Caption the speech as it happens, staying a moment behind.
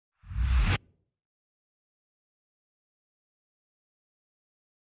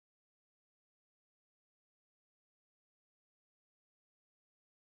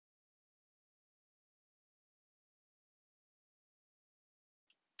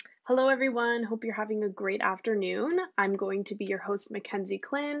Hello, everyone. Hope you're having a great afternoon. I'm going to be your host, Mackenzie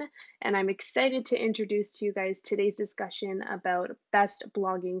Klin, and I'm excited to introduce to you guys today's discussion about best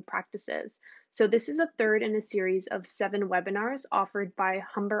blogging practices. So, this is a third in a series of 7 webinars offered by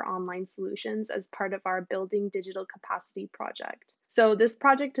Humber Online Solutions as part of our Building Digital Capacity project. So, this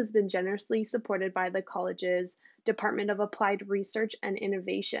project has been generously supported by the college's Department of Applied Research and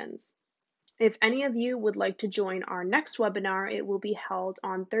Innovations. If any of you would like to join our next webinar, it will be held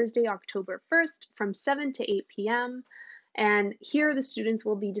on Thursday, October 1st from 7 to 8 p.m. And here the students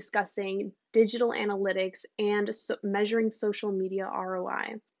will be discussing digital analytics and measuring social media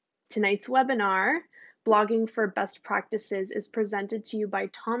ROI. Tonight's webinar, Blogging for Best Practices, is presented to you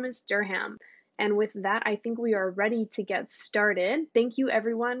by Thomas Durham. And with that, I think we are ready to get started. Thank you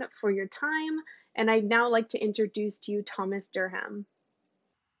everyone for your time. And I'd now like to introduce to you Thomas Durham.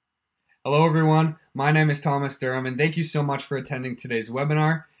 Hello, everyone. My name is Thomas Durham, and thank you so much for attending today's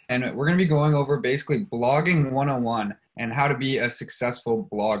webinar. And we're going to be going over basically blogging 101 and how to be a successful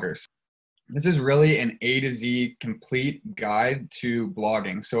blogger. This is really an A to Z complete guide to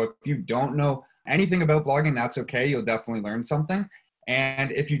blogging. So if you don't know anything about blogging, that's okay. You'll definitely learn something.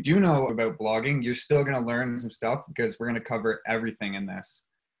 And if you do know about blogging, you're still going to learn some stuff because we're going to cover everything in this.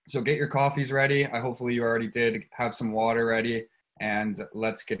 So get your coffees ready. Hopefully you already did. Have some water ready. And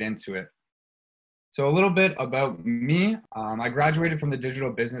let's get into it. So a little bit about me. I graduated from the Digital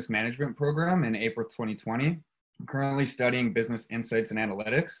Business Management program in April 2020. I'm currently studying Business Insights and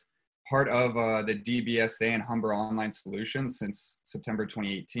Analytics, part of the DBSA and Humber Online Solutions since September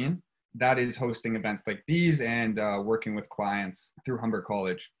 2018. That is hosting events like these and working with clients through Humber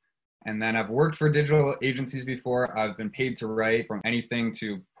College. And then I've worked for digital agencies before. I've been paid to write from anything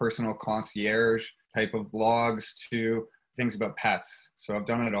to personal concierge type of blogs to things about pets. So I've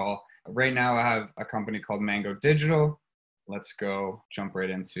done it all. Right now I have a company called Mango Digital. Let's go jump right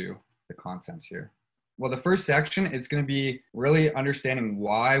into the content here. Well, the first section is going to be really understanding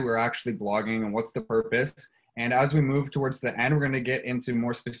why we're actually blogging and what's the purpose. And as we move towards the end, we're going to get into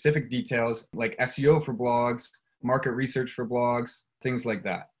more specific details like SEO for blogs, market research for blogs, things like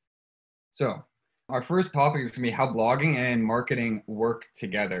that. So our first topic is going to be how blogging and marketing work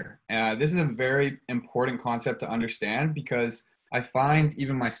together. This is a very important concept to understand because I find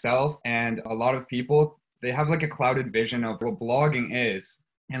even myself and a lot of people, they have like a clouded vision of what blogging is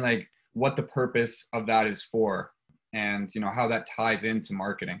and like what the purpose of that is for and how that ties into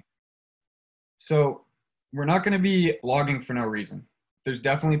marketing. So we're not going to be blogging for no reason. There's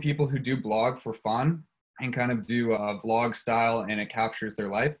definitely people who do blog for fun and kind of do a vlog style and it captures their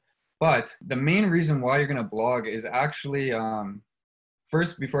life. But the main reason why you're going to blog is actually,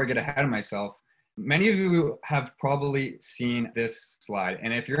 first, before I get ahead of myself, many of you have probably seen this slide.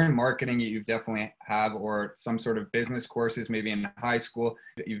 And if you're in marketing, you've definitely have, or some sort of business courses, maybe in high school,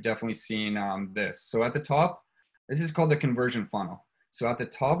 you've definitely seen this. So at the top, this is called the conversion funnel. So at the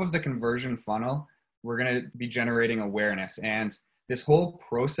top of the conversion funnel, we're going to be generating awareness. And this whole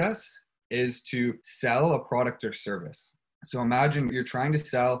process is to sell a product or service. So imagine you're trying to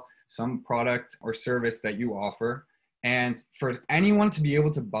sell some product or service that you offer. And for anyone to be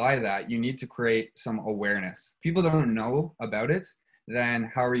able to buy that, you need to create some awareness. If people don't know about it, then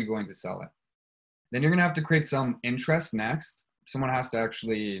how are you going to sell it? Then you're going to have to create some interest next. Someone has to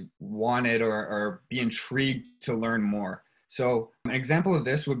actually want it or be intrigued to learn more. So an example of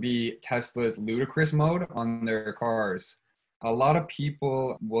this would be Tesla's ludicrous mode on their cars. A lot of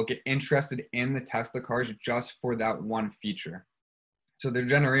people will get interested in the Tesla cars just for that one feature. So they're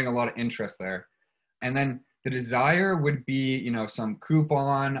generating a lot of interest there. And then the desire would be, some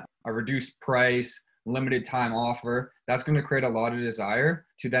coupon, a reduced price, limited time offer. That's going to create a lot of desire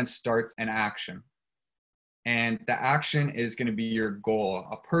to then start an action. And the action is going to be your goal,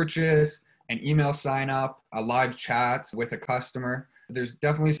 a purchase, an email sign up, a live chat with a customer. There's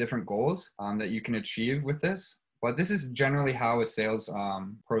definitely different goals that you can achieve with this, but this is generally how a sales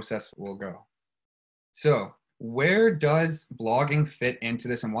process will go. So where does blogging fit into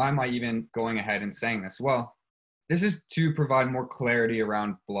this, and why am I even going ahead and saying this? Well, this is to provide more clarity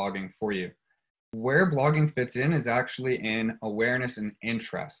around blogging for you. Where blogging fits in is actually in awareness and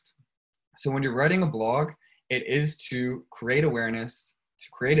interest. So when you're writing a blog, it is to create awareness, to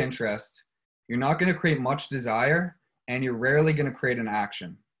create interest. You're not going to create much desire, and you're rarely going to create an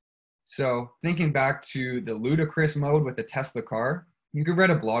action. So thinking back to the ludicrous mode with the Tesla car, you could write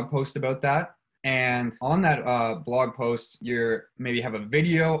a blog post about that. And on that blog post, you maybe have a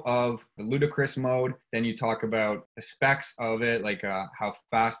video of the ludicrous mode. Then you talk about the specs of it, like how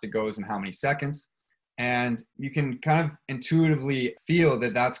fast it goes and how many seconds. And you can kind of intuitively feel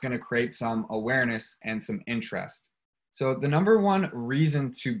that that's going to create some awareness and some interest. So the number one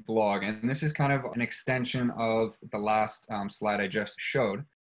reason to blog, and this is kind of an extension of the last slide I just showed.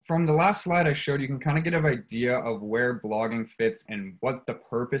 From the last slide I showed, you can kind of get an idea of where blogging fits and what the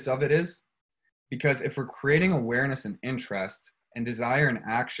purpose of it is. Because if we're creating awareness and interest, and desire and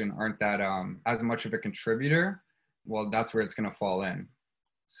action aren't that as much of a contributor, well, that's where it's going to fall in.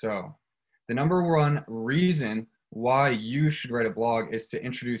 So the number one reason why you should write a blog is to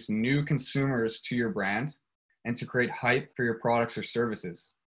introduce new consumers to your brand and to create hype for your products or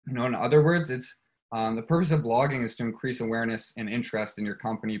services. In other words, it's the purpose of blogging is to increase awareness and interest in your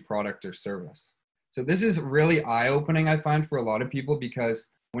company, product, or service. So this is really eye-opening, I find, for a lot of people, because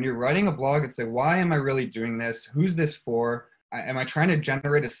when you're writing a blog, it's like, why am I really doing this? Who's this for? Am I trying to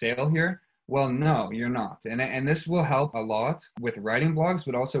generate a sale here? Well, no, you're not. And this will help a lot with writing blogs,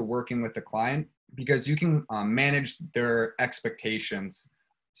 but also working with the client, because you can manage their expectations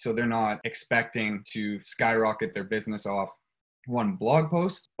so they're not expecting to skyrocket their business off one blog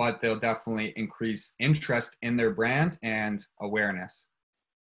post, but they'll definitely increase interest in their brand and awareness.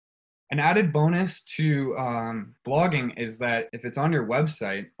 An added bonus to blogging is that if it's on your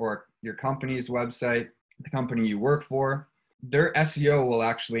website or your company's website, the company you work for, their SEO will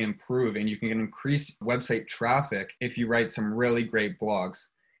actually improve, and you can increase website traffic if you write some really great blogs.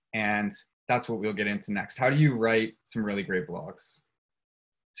 And that's what we'll get into next. How do you write some really great blogs?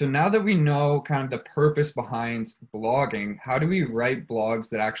 So now that we know kind of the purpose behind blogging, how do we write blogs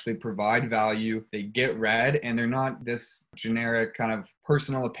that actually provide value, they get read, and they're not this generic kind of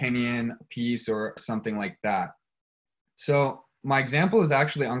personal opinion piece or something like that? So my example is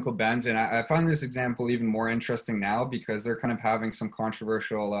actually Uncle Ben's, and I find this example even more interesting now because they're kind of having some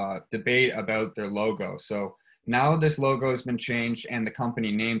controversial debate about their logo. So now this logo has been changed and the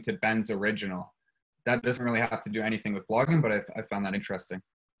company named to Ben's Original. That doesn't really have to do anything with blogging, but I found that interesting.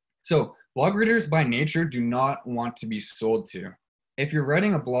 So blog readers by nature do not want to be sold to. If you're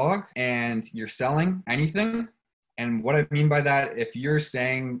writing a blog and you're selling anything, and what I mean by that, if you're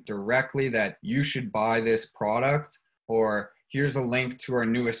saying directly that you should buy this product, or here's a link to our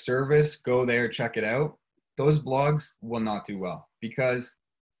newest service, go there, check it out, those blogs will not do well. Because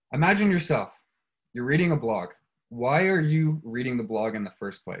imagine yourself, you're reading a blog. Why are you reading the blog in the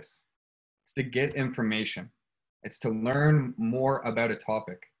first place? It's to get information. It's to learn more about a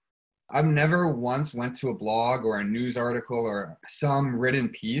topic. I've never once went to a blog or a news article or some written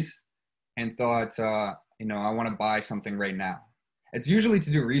piece and thought, I want to buy something right now. It's usually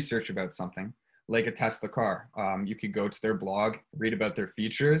to do research about something, like a Tesla car. You could go to their blog, read about their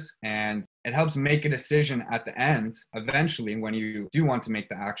features, and it helps make a decision at the end, eventually, when you do want to make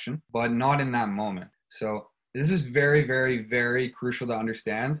the action, but not in that moment. So this is very, very, very crucial to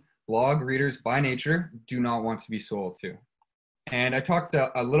understand. Blog readers by nature do not want to be sold to. And I talked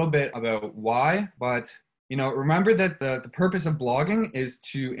a little bit about why, but remember that the purpose of blogging is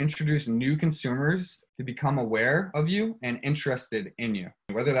to introduce new consumers to become aware of you and interested in you.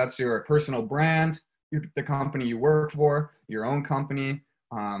 Whether that's your personal brand, the company you work for, your own company,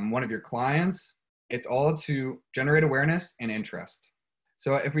 one of your clients, it's all to generate awareness and interest.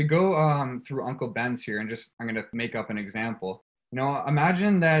 So if we go through Uncle Ben's here, and I'm going to make up an example.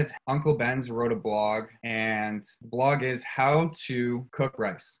 Imagine that Uncle Ben's wrote a blog, and the blog is how to cook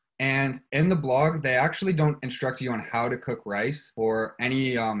rice. And in the blog, they actually don't instruct you on how to cook rice or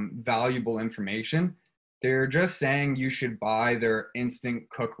any valuable information. They're just saying you should buy their instant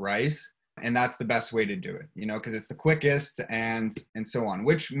cook rice, and that's the best way to do it, because it's the quickest and so on,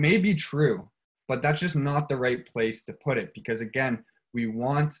 which may be true, but that's just not the right place to put it, because again, we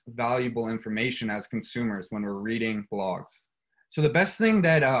want valuable information as consumers when we're reading blogs. So the best thing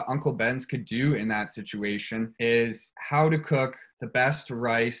that Uncle Ben's could do in that situation is how to cook the best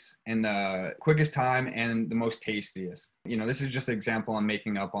rice in the quickest time and the most tastiest. This is just an example I'm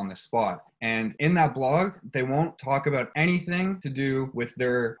making up on the spot. And in that blog, they won't talk about anything to do with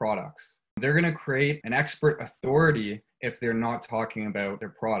their products. They're going to create an expert authority if they're not talking about their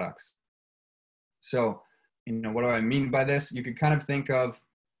products. So, what do I mean by this? You could kind of think of,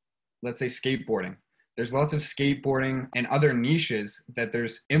 let's say, skateboarding. There's lots of skateboarding and other niches that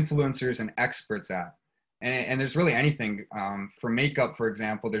there's influencers and experts at. And there's really anything. For makeup, for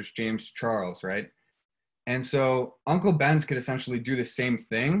example, there's James Charles, right? And so Uncle Ben's could essentially do the same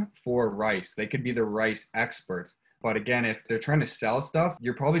thing for rice. They could be the rice expert. But again, if they're trying to sell stuff,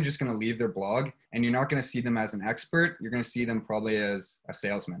 you're probably just going to leave their blog and you're not going to see them as an expert. You're going to see them probably as a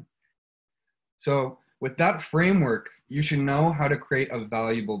salesman. So with that framework, you should know how to create a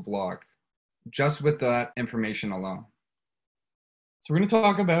valuable blog just with that information alone. So we're going to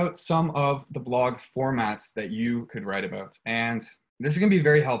talk about some of the blog formats that you could write about. And this is going to be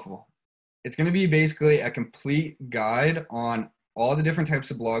very helpful. It's going to be basically a complete guide on all the different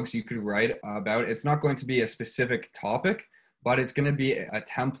types of blogs you could write about. It's not going to be a specific topic, but it's going to be a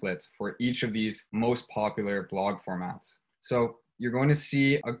template for each of these most popular blog formats. So you're going to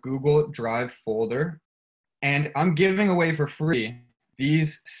see a Google Drive folder, and I'm giving away for free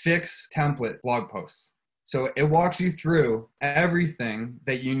these 6 template blog posts. So it walks you through everything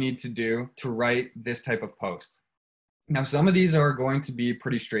that you need to do to write this type of post. Now, some of these are going to be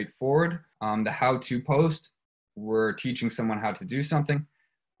pretty straightforward. The how-to post, we're teaching someone how to do something.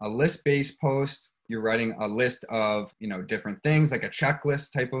 A list-based post, you're writing a list of, different things, like a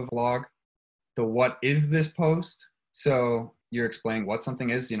checklist type of blog. The what is this post? So you're explaining what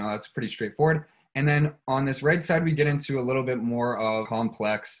something is, that's pretty straightforward. And then on this right side, we get into a little bit more of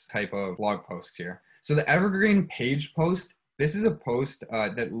complex type of blog post here. So the evergreen page post, this is a post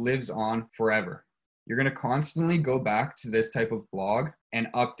that lives on forever. You're going to constantly go back to this type of blog and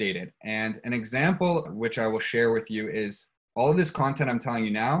update it. And an example which I will share with you is all of this content I'm telling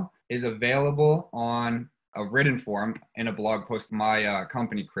you now is available on a written form in a blog post my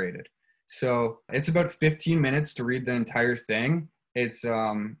company created. So it's about 15 minutes to read the entire thing. It's,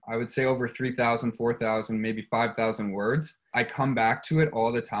 I would say, over 3,000, 4,000, maybe 5,000 words. I come back to it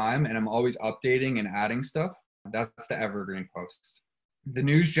all the time, and I'm always updating and adding stuff. That's the evergreen post. The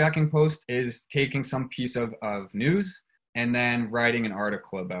newsjacking post is taking some piece of news and then writing an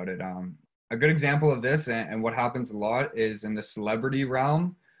article about it. A good example of this, and what happens a lot, is in the celebrity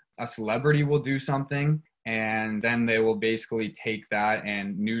realm. A celebrity will do something, and then they will basically take that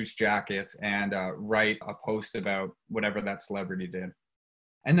and newsjack it and write a post about whatever that celebrity did.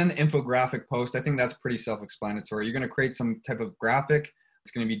 And then the infographic post, I think that's pretty self-explanatory. You're going to create some type of graphic.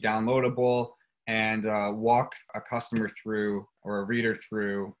 It's going to be downloadable and walk a customer through or a reader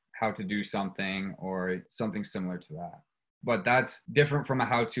through how to do something or something similar to that. But that's different from a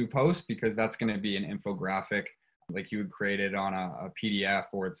how-to post because that's going to be an infographic like you would create it on a PDF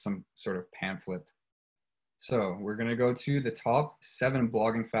or it's some sort of pamphlet. So we're going to go to the top 7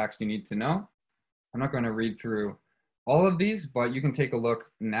 blogging facts you need to know. I'm not going to read through all of these, but you can take a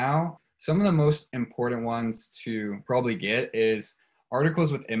look now. Some of the most important ones to probably get is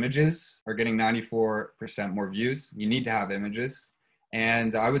articles with images are getting 94% more views. You need to have images.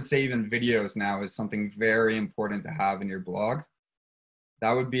 And I would say even videos now is something very important to have in your blog.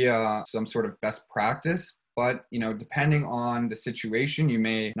 That would be some sort of best practice. But, depending on the situation, you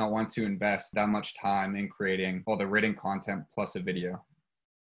may not want to invest that much time in creating all the written content plus a video.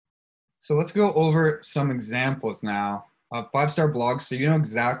 So let's go over some examples now of 5-star blogs so you know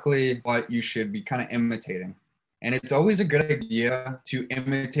exactly what you should be kind of imitating. And it's always a good idea to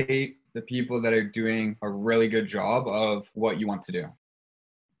imitate the people that are doing a really good job of what you want to do.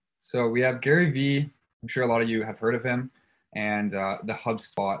 So we have Gary Vee. I'm sure a lot of you have heard of him, and the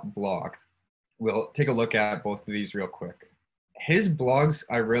HubSpot blog. We'll take a look at both of these real quick. His blogs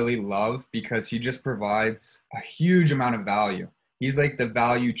I really love because he just provides a huge amount of value. He's like the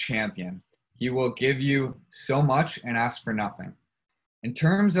value champion. He will give you so much and ask for nothing. In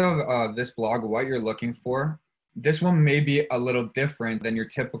terms of this blog, what you're looking for, this one may be a little different than your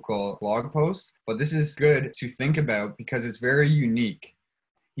typical blog post, but this is good to think about because it's very unique.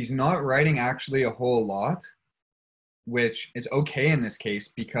 He's not writing actually a whole lot, which is okay in this case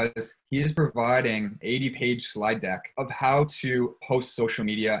because he is providing 80-page slide deck of how to post social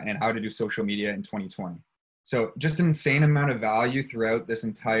media and how to do social media in 2020. So just an insane amount of value throughout this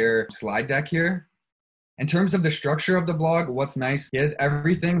entire slide deck here. In terms of the structure of the blog, what's nice, he has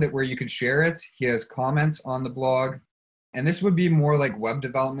everything that where you could share it. He has comments on the blog. And this would be more like web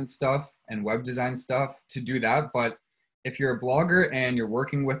development stuff and web design stuff to do that. But if you're a blogger and you're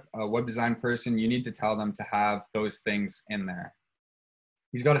working with a web design person, you need to tell them to have those things in there.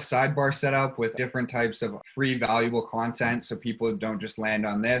 He's got a sidebar set up with different types of free valuable content so people don't just land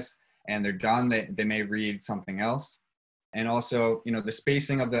on this and they're done. They may read something else. And also, the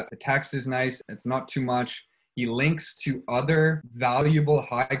spacing of the text is nice. It's not too much. He links to other valuable,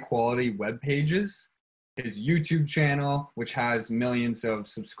 high quality web pages, his YouTube channel, which has millions of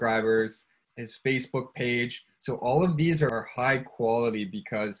subscribers, his Facebook page. So all of these are high quality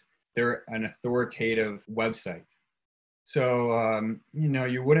because they're an authoritative website. So,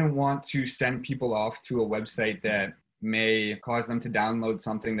 you wouldn't want to send people off to a website that may cause them to download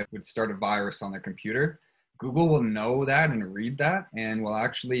something that would start a virus on their computer. Google will know that and read that and will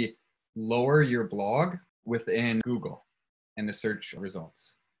actually lower your blog within Google in the search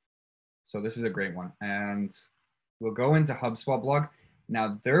results. So this is a great one. And we'll go into HubSpot blog.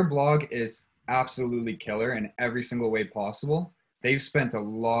 Now their blog is absolutely killer in every single way possible. They've spent a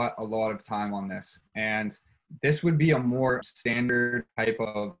lot of time on this. And this would be a more standard type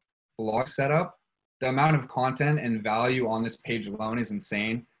of blog setup, the amount of content and value on this page alone is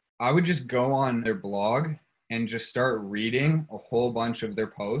insane. I would just go on their blog and just start reading a whole bunch of their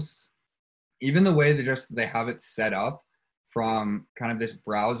posts. Even the way they have it set up from kind of this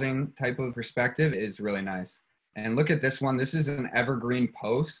browsing type of perspective is really nice. And look at this one. This is an evergreen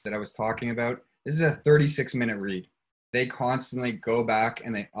post that I was talking about. This is a 36-minute read. They constantly go back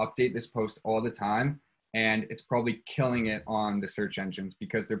and they update this post all the time. And it's probably killing it on the search engines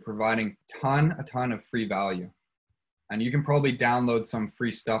because they're providing a ton of free value. And you can probably download some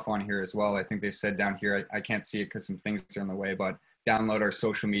free stuff on here as well. I think they said down here, I can't see it because some things are in the way, but download our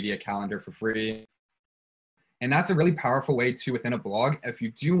social media calendar for free. And that's a really powerful way too within a blog. If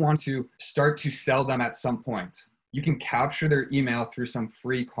you do want to start to sell them at some point, you can capture their email through some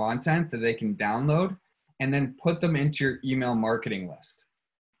free content that they can download and then put them into your email marketing list.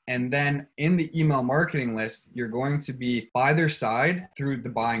 And then in the email marketing list, you're going to be by their side through the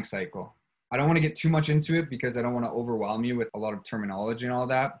buying cycle. I don't want to get too much into it because I don't want to overwhelm you with a lot of terminology and all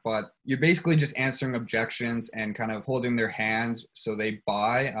that, but you're basically just answering objections and kind of holding their hands so they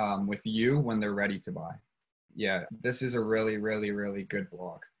buy with you when they're ready to buy. Yeah, this is a really, really, really good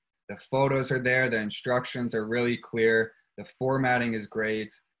blog. The photos are there. The instructions are really clear. The formatting is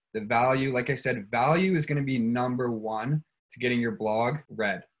great. The value, like I said, value is going to be number one to getting your blog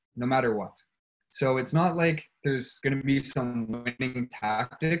read, no matter what. So it's not like there's going to be some winning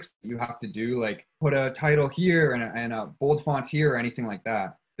tactics you have to do, like put a title here and a bold font here or anything like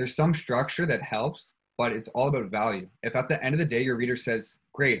that. There's some structure that helps, but it's all about value. If at the end of the day, your reader says,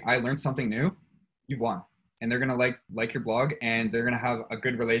 great, I learned something new, you've won. And they're going to like your blog and they're going to have a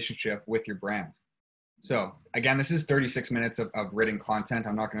good relationship with your brand. So again, this is 36 minutes of written content.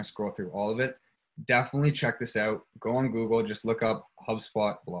 I'm not going to scroll through all of it. Definitely check this out. Go on Google, just look up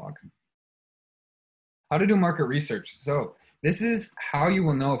HubSpot blog. How to do market research. So this is how you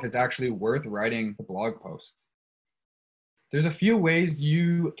will know if it's actually worth writing a blog post. There's a few ways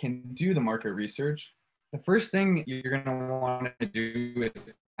you can do the market research. The first thing you're going to want to do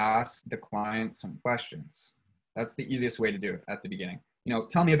is ask the client some questions. That's the easiest way to do it at the beginning.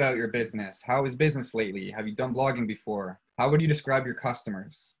 Tell me about your business. How is business lately? Have you done blogging before? How would you describe your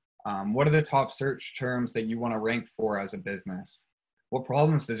customers? What are the top search terms that you want to rank for as a business? What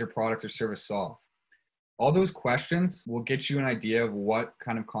problems does your product or service solve? All those questions will get you an idea of what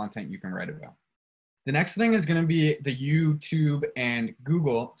kind of content you can write about. The next thing is going to be the YouTube and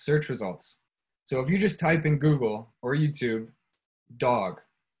Google search results. So if you just type in Google or YouTube, dog,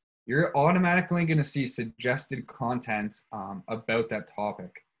 you're automatically going to see suggested content about that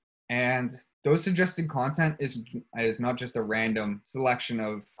topic. And those suggested content is not just a random selection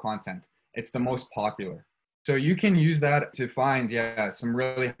of content. It's the most popular. So you can use that to find, some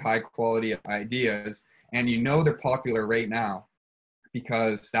really high quality ideas. And they're popular right now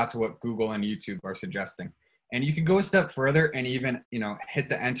because that's what Google and YouTube are suggesting. And you can go a step further and even, hit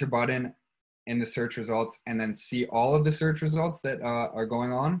the enter button in the search results and then see all of the search results that are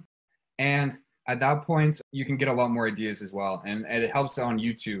going on. And at that point, you can get a lot more ideas as well. And it helps on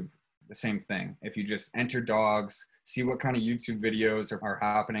YouTube, the same thing. If you just enter dogs, see what kind of YouTube videos are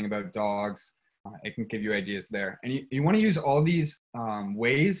happening about dogs, it can give you ideas there. And you want to use all these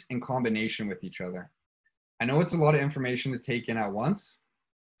ways in combination with each other. I know it's a lot of information to take in at once.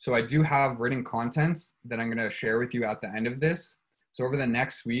 So I do have written content that I'm going to share with you at the end of this. So over the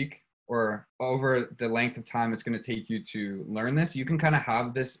next week or over the length of time it's going to take you to learn this, you can kind of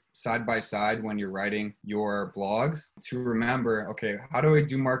have this side by side when you're writing your blogs to remember, okay, how do I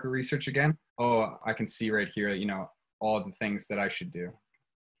do market research again? Oh, I can see right here, all the things that I should do.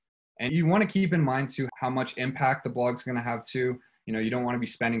 And you want to keep in mind too how much impact the blog's going to have too. You don't want to be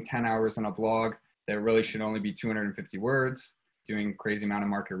spending 10 hours on a blog that really should only be 250 words, doing crazy amount of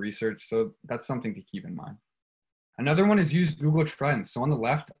market research. So that's something to keep in mind. Another one is use Google Trends. So on the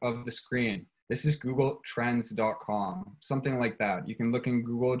left of the screen, this is googletrends.com, something like that. You can look in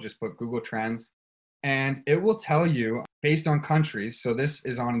Google, just put Google Trends, and it will tell you based on countries. So this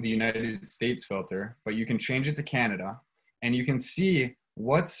is on the United States filter, but you can change it to Canada, and you can see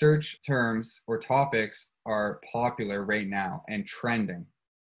what search terms or topics are popular right now and trending.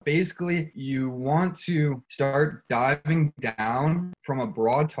 Basically, you want to start diving down from a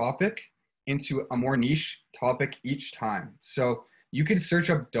broad topic into a more niche topic each time. So you could search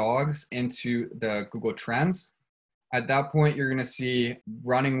up dogs into the Google Trends. At that point, you're going to see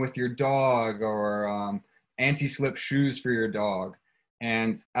running with your dog or anti-slip shoes for your dog.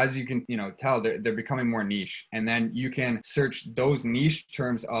 And as you can tell, they're becoming more niche. And then you can search those niche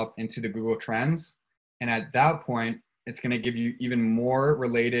terms up into the Google Trends. And at that point, It's going to give you even more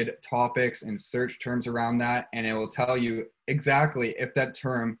related topics and search terms around that. And it will tell you exactly if that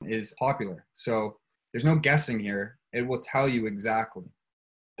term is popular. So there's no guessing here. It will tell you exactly.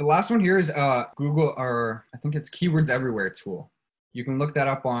 The last one here is Google, or I think it's Keywords Everywhere tool. You can look that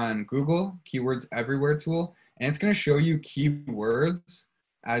up on Google, Keywords Everywhere tool, and it's going to show you keywords,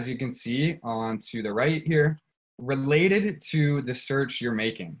 as you can see on to the right here, related to the search you're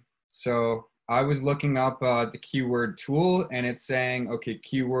making. So I was looking up the keyword tool, and it's saying, okay,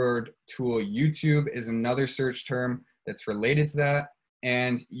 keyword tool YouTube is another search term that's related to that.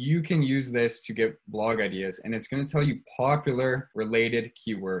 And you can use this to get blog ideas, and it's going to tell you popular related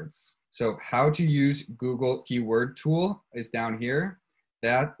keywords. So how to use Google keyword tool is down here.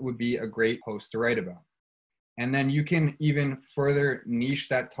 That would be a great post to write about. And then you can even further niche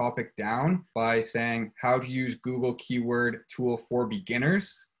that topic down by saying how to use Google keyword tool for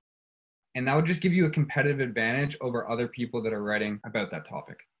beginners. And that would just give you a competitive advantage over other people that are writing about that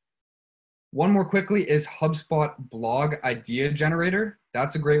topic. One more quickly is HubSpot Blog Idea Generator.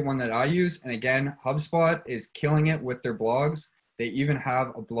 That's a great one that I use. And again, HubSpot is killing it with their blogs. They even have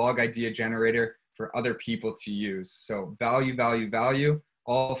a blog idea generator for other people to use. So value, value, value,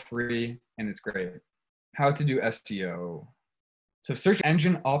 all free, and it's great. How to do SEO. So search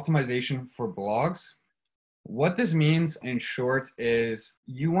engine optimization for blogs. What this means in short is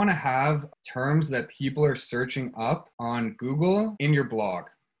you want to have terms that people are searching up on Google in your blog.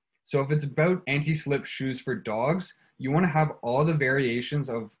 So if it's about anti-slip shoes for dogs, you want to have all the variations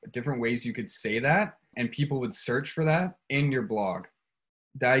of different ways you could say that, and people would search for that in your blog.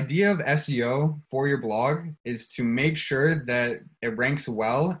 The idea of SEO for your blog is to make sure that it ranks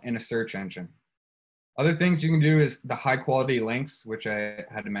well in a search engine. Other things you can do is the high quality links, which I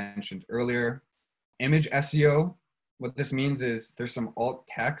had mentioned earlier. Image SEO. What this means is there's some alt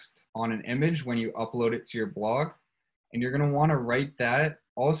text on an image when you upload it to your blog, and you're going to want to write that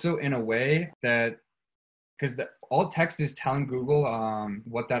also in a way that, because the alt text is telling Google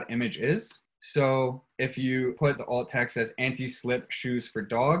what that image is. So if you put the alt text as anti-slip shoes for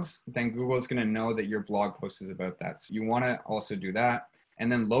dogs, then Google is going to know that your blog post is about that. So you want to also do that.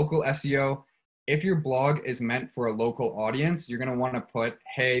 And then local SEO. If your blog is meant for a local audience, you're going to want to put,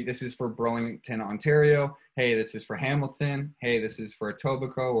 hey, this is for Burlington, Ontario. Hey, this is for Hamilton. Hey, this is for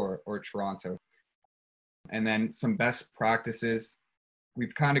Etobicoke or Toronto. And then some best practices.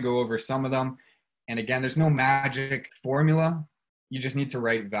 We've kind of go over some of them. And again, there's no magic formula. You just need to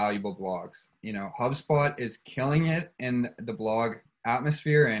write valuable blogs. You know, HubSpot is killing it in the blog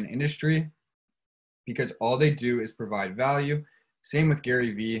atmosphere and industry because all they do is provide value. Same with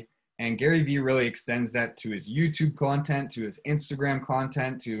Gary Vee. And Gary Vee really extends that to his YouTube content, to his Instagram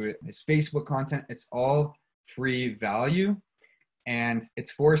content, to his Facebook content. It's all free value. And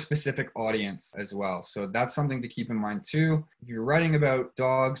it's for a specific audience as well. So that's something to keep in mind too. If you're writing about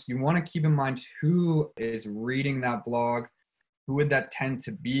dogs, you want to keep in mind who is reading that blog. Who would that tend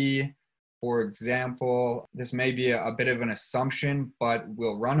to be? For example, this may be a bit of an assumption, but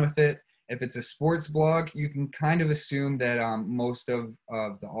we'll run with it. If it's a sports blog, you can kind of assume that most of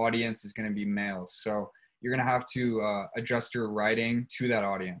the audience is going to be males. So you're going to have to adjust your writing to that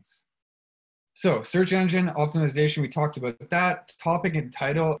audience. So search engine optimization, we talked about that. Topic and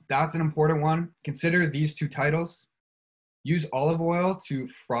title, that's an important one. Consider these two titles. Use olive oil to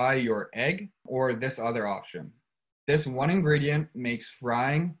fry your egg, or this other option. This one ingredient makes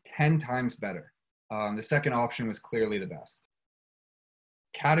frying 10 times better. The second option was clearly the best.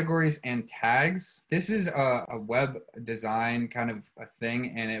 Categories and tags. This is a web design kind of a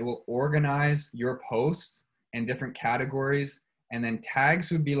thing, and it will organize your posts in different categories. And then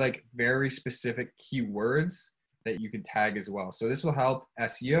tags would be like very specific keywords that you could tag as well. So this will help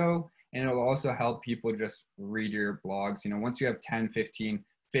SEO, and it will also help people just read your blogs. You know, once you have 10, 15,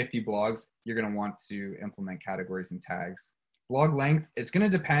 50 blogs, you're going to want to implement categories and tags. Blog length, it's going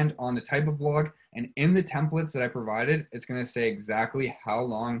to depend on the type of blog. And in the templates that I provided, it's going to say exactly how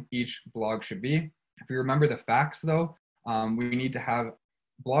long each blog should be. If you remember the facts though, we need to have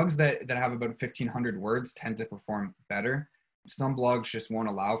blogs that have about 1,500 words tend to perform better. Some blogs just won't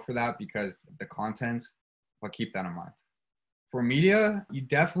allow for that because the content, but keep that in mind. For media, you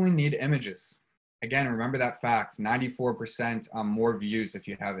definitely need images. Again, remember that fact, 94% more views if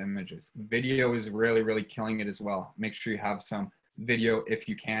you have images. Video is really, really killing it as well. Make sure you have some video if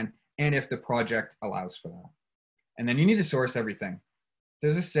you can, and if the project allows for that. And then you need to source everything.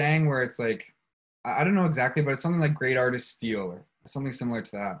 There's a saying where it's like, I don't know exactly, but it's something like great artists steal or something similar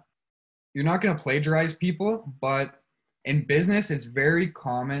to that. You're not going to plagiarize people, but in business, it's very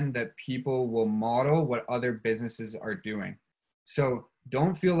common that people will model what other businesses are doing. So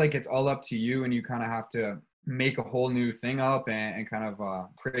don't feel like it's all up to you and you kind of have to make a whole new thing up and kind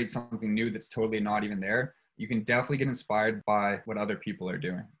of create something new that's totally not even there. You can definitely get inspired by what other people are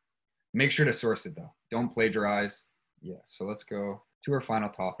doing. Make sure to source it though. Don't plagiarize. Yeah, so let's go to our final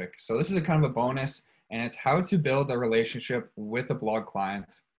topic. So this is a kind of a bonus, and it's how to build a relationship with a blog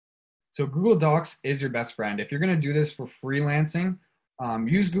client. So Google Docs is your best friend. If you're going to do this for freelancing,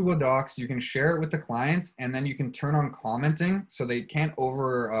 use Google Docs. You can share it with the clients, and then you can turn on commenting so they can't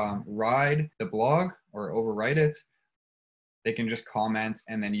override the blog or overwrite it. They can just comment,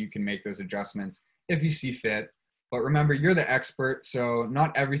 and then you can make those adjustments if you see fit. But remember, you're the expert, so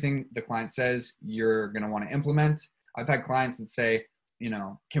not everything the client says you're going to want to implement. I've had clients that say,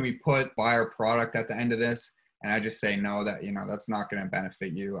 can we buy our product at the end of this? And I just say, no, that's not going to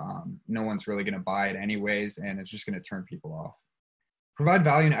benefit you. No one's really going to buy it anyways, and it's just going to turn people off. Provide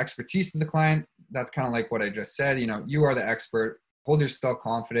value and expertise to the client. That's kind of like what I just said. You are the expert. Hold yourself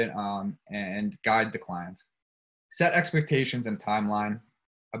confident and guide the client. Set expectations and timeline.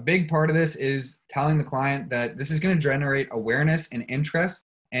 A big part of this is telling the client that this is going to generate awareness and interest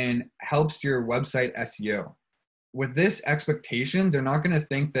and helps your website SEO. With this expectation, they're not going to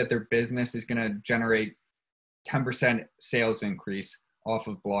think that their business is going to generate 10% sales increase off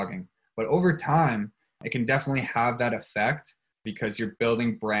of blogging. But over time, it can definitely have that effect because you're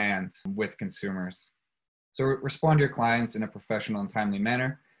building brand with consumers. So respond to your clients in a professional and timely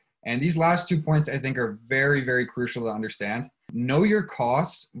manner. And these last 2 points, I think, are very, very crucial to understand. Know your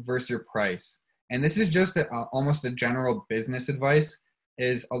costs versus your price. And this is just almost a general business advice,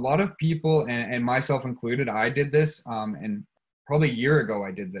 is a lot of people, and myself included, I did this, and probably a year ago I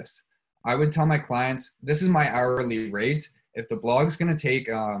did this. I would tell my clients, this is my hourly rate. If the blog's going to take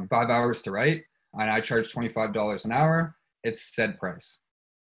 5 hours to write and I charge $25 an hour, it's said price.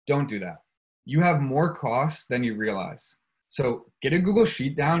 Don't do that. You have more costs than you realize. So get a Google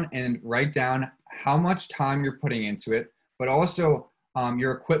Sheet down and write down how much time you're putting into it, but also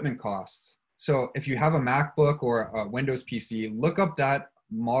your equipment costs. So if you have a MacBook or a Windows PC, look up that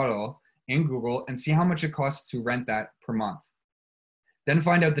model in Google and see how much it costs to rent that per month. Then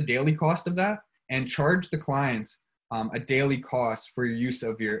find out the daily cost of that and charge the client a daily cost for your use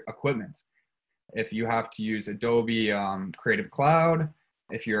of your equipment. If you have to use Adobe Creative Cloud,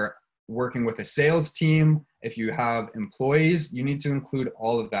 if you're working with a sales team, if you have employees, you need to include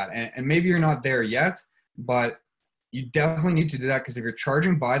all of that. And maybe you're not there yet, but you definitely need to do that, because if you're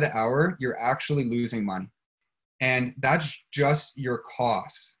charging by the hour, you're actually losing money. And that's just your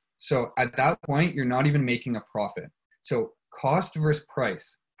costs. So at that point, you're not even making a profit. So cost versus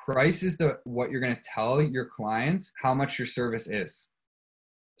price. Price is what you're going to tell your client how much your service is.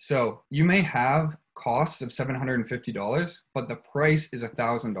 So you may have costs of $750, but the price is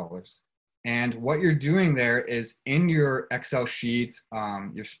 $1,000. And what you're doing there is in your Excel sheet,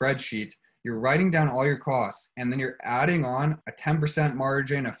 your spreadsheet, you're writing down all your costs, and then you're adding on a 10%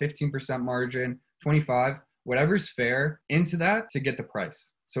 margin, a 15% margin, 25, whatever's fair into that to get the price.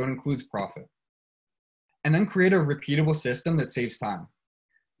 So it includes profit. And then create a repeatable system that saves time.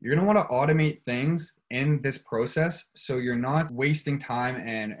 You're going to want to automate things in this process so you're not wasting time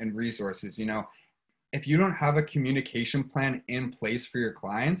and resources. If you don't have a communication plan in place for your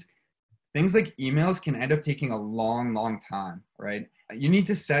client, things like emails can end up taking a long, long time, right? You need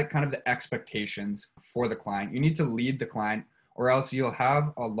to set kind of the expectations for the client. You need to lead the client, or else you'll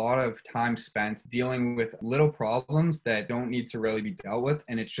have a lot of time spent dealing with little problems that don't need to really be dealt with,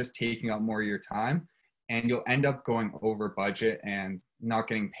 and it's just taking up more of your time. And you'll end up going over budget and not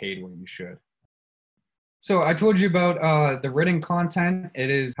getting paid what you should. So I told you about the written content. It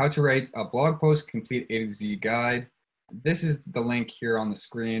is how to write a blog post, complete A to Z guide. This is the link here on the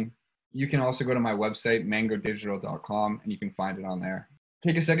screen. You can also go to my website, mangodigital.com, and you can find it on there.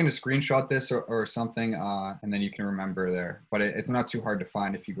 Take a second to screenshot this or something, and then you can remember there. But it's not too hard to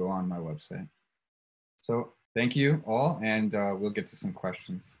find if you go on my website. So thank you all, and we'll get to some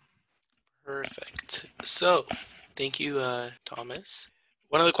questions. Perfect. So thank you, Thomas.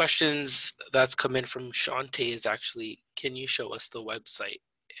 One of the questions that's come in from Shantae is actually, can you show us the website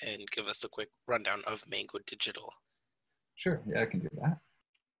and give us a quick rundown of Mango Digital? Sure, yeah, I can do that.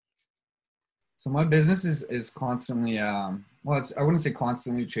 So my business is constantly, I wouldn't say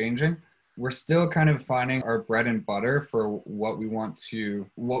constantly changing. We're still kind of finding our bread and butter for what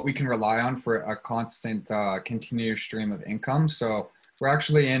we can rely on for a constant, continuous stream of income. So we're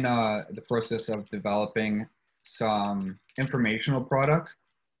actually in the process of developing some informational products.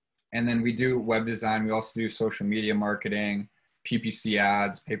 And then we do web design. We also do social media marketing, PPC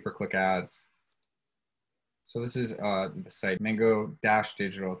ads, pay-per-click ads. So this is the site,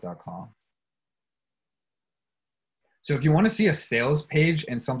 mango-digital.com. So if you want to see a sales page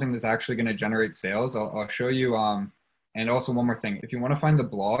and something that's actually going to generate sales, I'll show you. And also one more thing, if you want to find the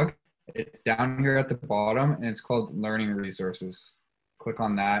blog, it's down here at the bottom and it's called Learning Resources. Click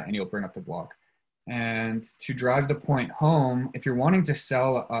on that and you'll bring up the blog. And to drive the point home, if you're wanting to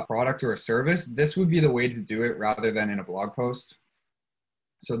sell a product or a service, this would be the way to do it rather than in a blog post.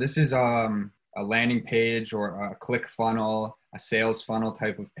 So this is a landing page or a click funnel, a sales funnel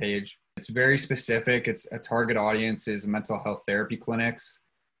type of page. It's very specific. It's a target audience is mental health therapy clinics.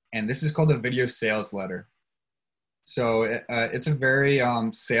 And this is called a video sales letter. So it's a very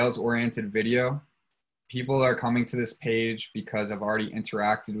sales-oriented video. People are coming to this page because I've already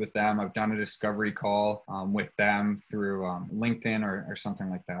interacted with them. I've done a discovery call with them through LinkedIn or something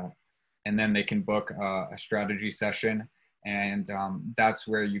like that. And then they can book a strategy session. And that's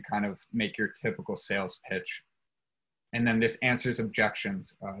where you kind of make your typical sales pitch. And then this answers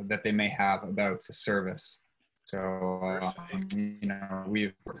objections that they may have about the service. So,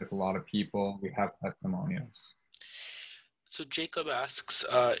 we've worked with a lot of people. We have testimonials. So Jacob asks,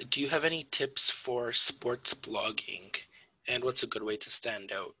 do you have any tips for sports blogging? And what's a good way to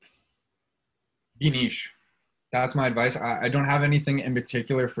stand out? Be niche. That's my advice. I don't have anything in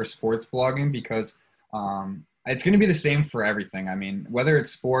particular for sports blogging because it's going to be the same for everything. I mean, whether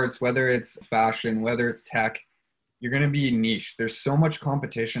it's sports, whether it's fashion, whether it's tech, you're going to be niche. There's so much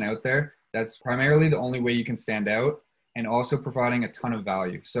competition out there. That's primarily the only way you can stand out and also providing a ton of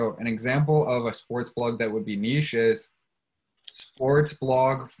value. So an example of a sports blog that would be niche is sports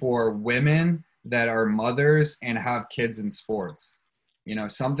blog for women that are mothers and have kids in sports.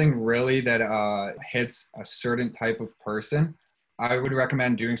 Something really that hits a certain type of person. I would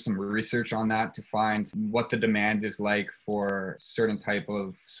recommend doing some research on that to find what the demand is like for certain type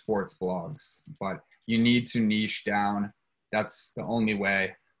of sports blogs. But you need to niche down. That's the only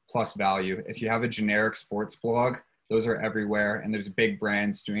way, plus value. If you have a generic sports blog, those are everywhere, and there's big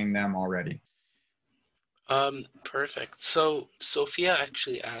brands doing them already. Perfect. So Sophia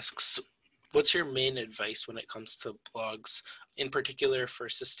actually asks, what's your main advice when it comes to blogs, in particular for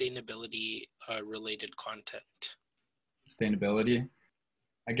sustainability related content? Sustainability.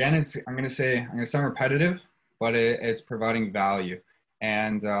 Again, I'm going to sound repetitive, but it's providing value.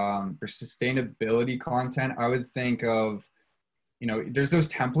 And for sustainability content, I would think of, there's those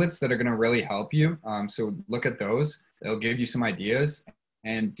templates that are going to really help you. So look at those. They'll give you some ideas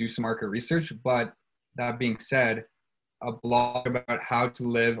and do some market research. But that being said, a blog about how to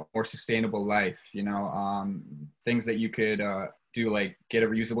live a more sustainable life, things that you could do, like get a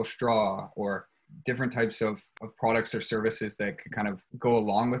reusable straw or different types of products or services that could kind of go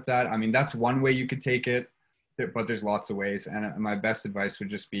along with that. I mean, that's one way you could take it, but there's lots of ways. And my best advice would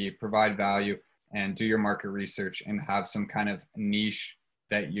just be provide value and do your market research and have some kind of niche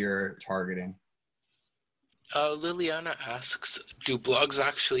that you're targeting. Liliana asks, do blogs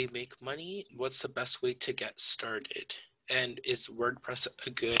actually make money? What's the best way to get started? And is WordPress a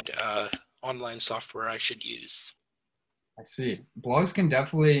good online software I should use? I see. Blogs can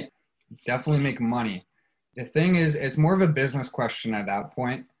definitely make money. The thing is, it's more of a business question at that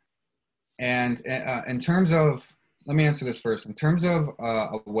point. And in terms of, let me answer this first. In terms of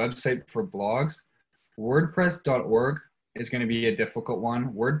a website for blogs, WordPress.org is going to be a difficult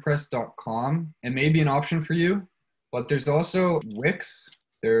one. WordPress.com, it may be an option for you, but there's also Wix,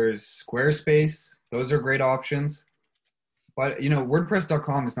 there's Squarespace. Those are great options. But,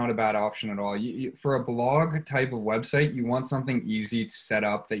 WordPress.com is not a bad option at all. For a blog type of website, you want something easy to set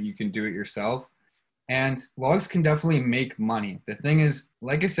up that you can do it yourself. And blogs can definitely make money. The thing is,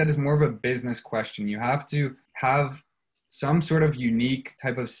 like I said, is more of a business question. You have to have some sort of unique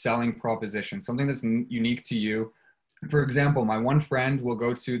type of selling proposition, something that's unique to you. For example, my one friend will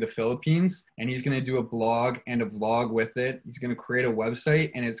go to the Philippines and he's going to do a blog and a vlog with it. He's going to create a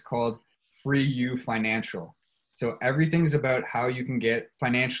website and it's called Free You Financial. So everything's about how you can get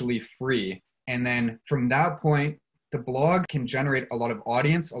financially free. And then from that point, the blog can generate a lot of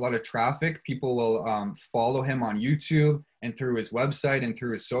audience, a lot of traffic. People will follow him on YouTube and through his website and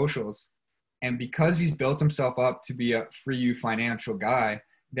through his socials. And because he's built himself up to be a Free You Financial guy,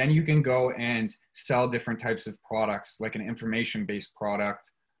 then you can go and sell different types of products, like an information-based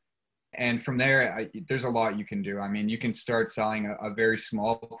product. And from there, there's a lot you can do. I mean, you can start selling a very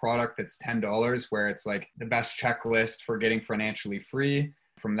small product that's $10, where it's like the best checklist for getting financially free.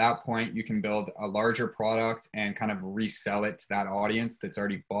 From that point, you can build a larger product and kind of resell it to that audience that's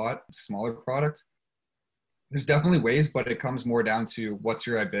already bought a smaller product. There's definitely ways, but it comes more down to what's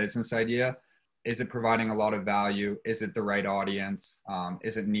your business idea? Is it providing a lot of value? Is it the right audience?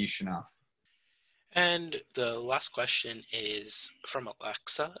 Is it niche enough? And the last question is from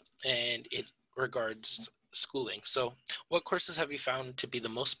Alexa, and it regards schooling. So what courses have you found to be the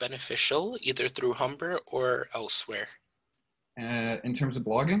most beneficial, either through Humber or elsewhere? In terms of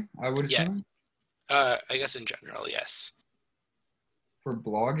blogging, I would Yeah, assume. I guess in general, yes. For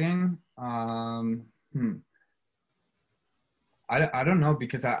blogging, I don't know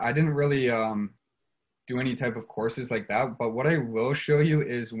because I didn't really do any type of courses like that. But what I will show you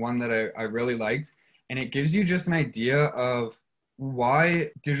is one that I really liked, and it gives you just an idea of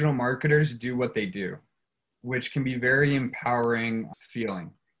why digital marketers do what they do, which can be very empowering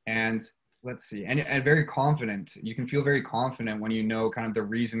feeling. And let's see, and very confident. You can feel very confident when you know kind of the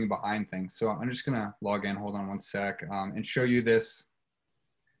reasoning behind things. So I'm just gonna log in. Hold on one sec, and show you this.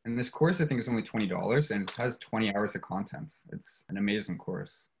 And this course, I think, is only $20, and it has 20 hours of content. It's an amazing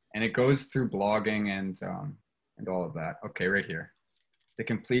course, and it goes through blogging and all of that. Okay, right here, the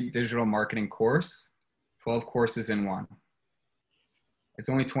complete digital marketing course, 12 courses in one. It's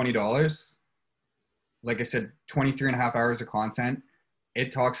only $20. Like I said, 23 and a half hours of content.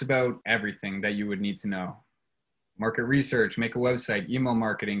 It talks about everything that you would need to know. Market research, make a website, email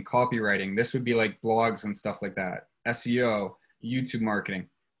marketing, copywriting. This would be like blogs and stuff like that. SEO, YouTube marketing.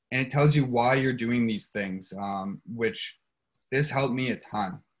 And it tells you why you're doing these things, which this helped me a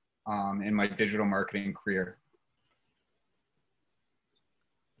ton in my digital marketing career.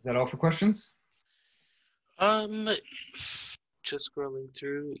 Is that all for questions? Just scrolling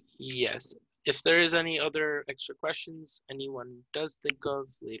through, yes. If there is any other extra questions anyone does think of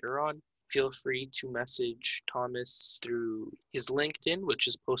later on, feel free to message Thomas through his LinkedIn, which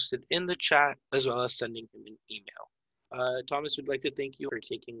is posted in the chat, as well as sending him an email. Thomas, would like to thank you for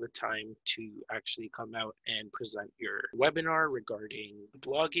taking the time to actually come out and present your webinar regarding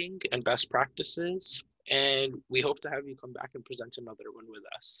blogging and best practices. And we hope to have you come back and present another one with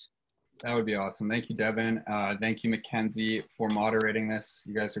us. That would be awesome. Thank you, Devan. Thank you, Mackenzie, for moderating this.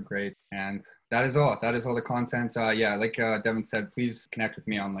 You guys are great. And that is all. That is all the content. Yeah, like Devan said, please connect with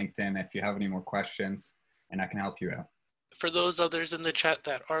me on LinkedIn if you have any more questions, and I can help you out. For those others in the chat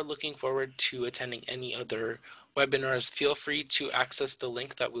that are looking forward to attending any other webinars, feel free to access the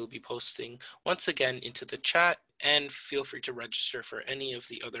link that we'll be posting once again into the chat, and feel free to register for any of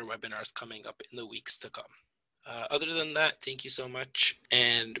the other webinars coming up in the weeks to come. Other than that, thank you so much,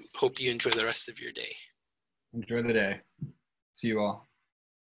 and hope you enjoy the rest of your day. Enjoy the day. See you all.